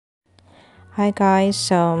Hi guys,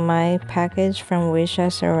 so my package from Wish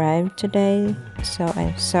has arrived today, so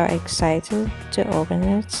I'm so excited to open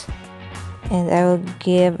it. And I will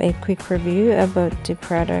give a quick review about the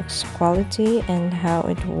product's quality and how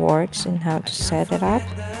it works and how to set it up.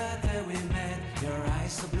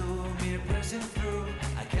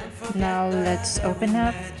 Now let's open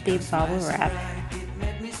up the bubble wrap.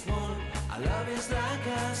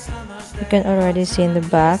 You can already see in the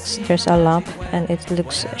box there's a lump and it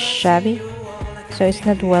looks shabby. So it's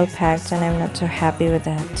not well packed and I'm not so happy with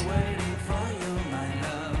that.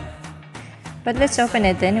 But let's open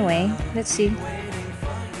it anyway. Let's see.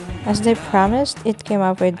 As they promised, it came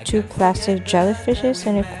up with two plastic jellyfishes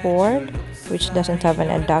and a cord, which doesn't have an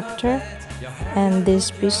adapter, and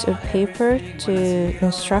this piece of paper to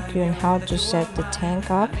instruct you on how to set the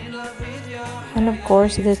tank up. And of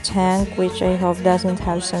course the tank, which I hope doesn't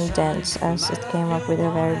have some dents as it came up with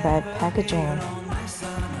a very bad packaging.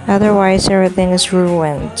 Otherwise everything is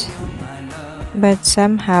ruined. But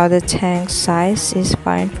somehow the tank size is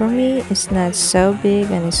fine for me. It's not so big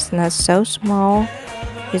and it's not so small.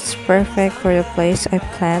 It's perfect for the place I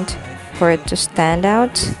planned for it to stand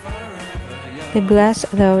out. The glass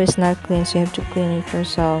though is not clean, so you have to clean it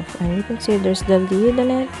yourself. And you can see there's the lid on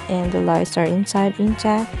it and the lights are inside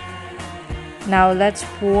intact. Now let's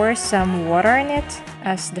pour some water in it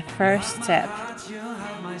as the first step.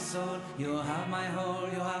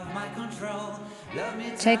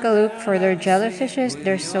 Take a look for their jellyfishes.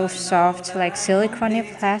 They're so soft, like silicone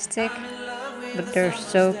plastic, but they're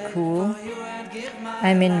so cool.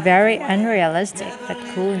 I mean, very unrealistic, but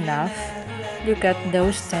cool enough. Look at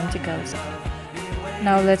those tentacles.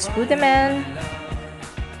 Now let's put them in.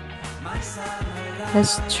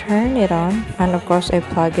 Let's turn it on, and of course I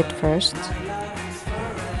plug it first.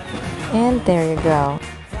 And there you go.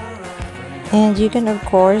 And you can of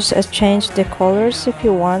course change the colors if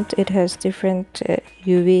you want. It has different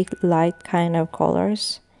UV light kind of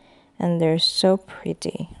colors, and they're so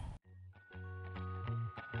pretty.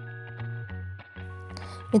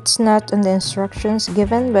 It's not on the instructions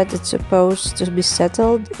given, but it's supposed to be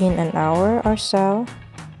settled in an hour or so.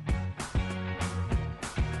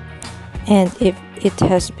 And if it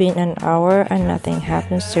has been an hour and nothing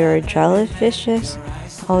happens to your jellyfishes,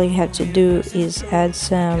 all you have to do is add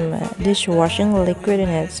some dishwashing liquid in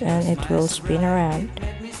it and it will spin around.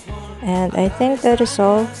 And I think that is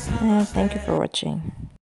all, and thank you for watching.